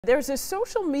There's a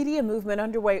social media movement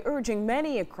underway urging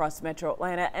many across Metro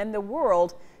Atlanta and the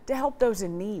world to help those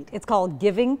in need. It's called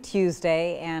Giving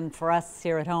Tuesday, and for us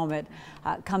here at home, it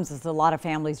comes as a lot of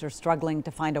families are struggling to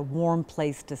find a warm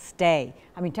place to stay.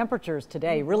 I mean, temperatures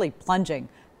today really plunging,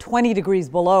 20 degrees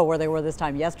below where they were this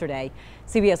time yesterday.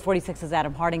 CBS 46's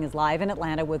Adam Harding is live in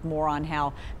Atlanta with more on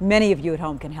how many of you at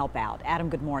home can help out. Adam,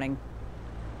 good morning.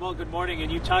 Well, good morning,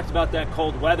 and you talked about that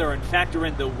cold weather and factor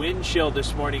in the wind chill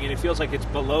this morning, and it feels like it's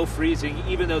below freezing,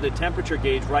 even though the temperature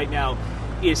gauge right now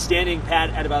is standing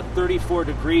pat at about 34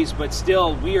 degrees, but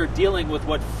still we are dealing with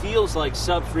what feels like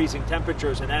sub-freezing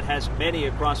temperatures, and that has many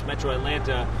across Metro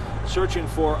Atlanta searching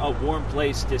for a warm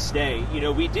place to stay. You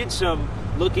know, we did some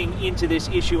looking into this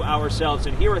issue ourselves,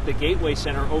 and here at the Gateway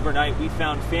Center overnight, we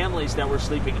found families that were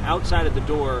sleeping outside of the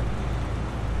door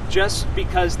just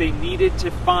because they needed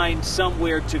to find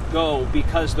somewhere to go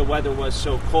because the weather was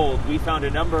so cold. We found a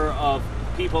number of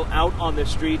people out on the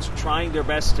streets trying their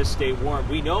best to stay warm.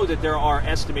 We know that there are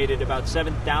estimated about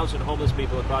 7,000 homeless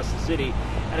people across the city,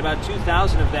 and about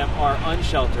 2,000 of them are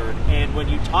unsheltered. And when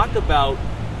you talk about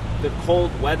the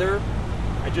cold weather,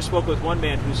 I just spoke with one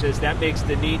man who says that makes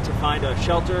the need to find a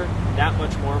shelter that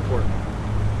much more important.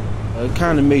 It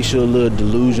kind of makes you a little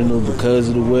delusional because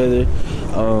of the weather.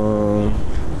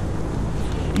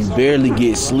 You barely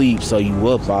get sleep, so you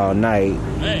up all night.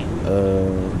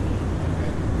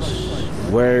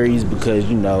 Worries because,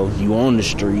 you know, you on the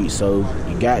street, so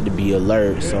you got to be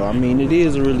alert. So, I mean, it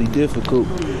is really difficult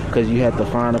because you have to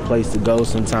find a place to go.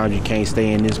 Sometimes you can't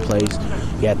stay in this place.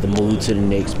 You have to move to the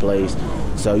next place.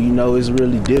 So, you know, it's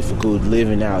really difficult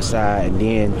living outside and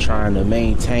then trying to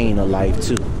maintain a life,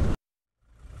 too.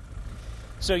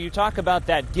 So you talk about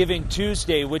that Giving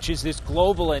Tuesday, which is this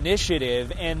global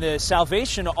initiative, and the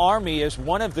Salvation Army is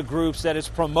one of the groups that is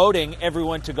promoting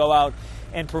everyone to go out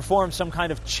and perform some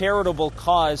kind of charitable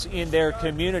cause in their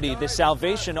community. The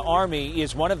Salvation Army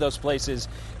is one of those places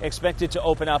expected to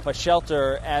open up a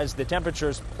shelter as the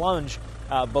temperatures plunge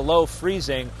below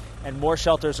freezing, and more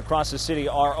shelters across the city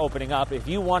are opening up. If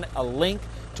you want a link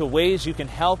to ways you can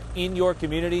help in your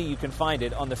community, you can find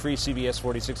it on the free CBS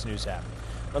 46 News app.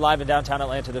 We're live in downtown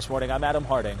Atlanta this morning. I'm Adam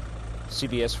Harding,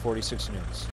 CBS 46 News.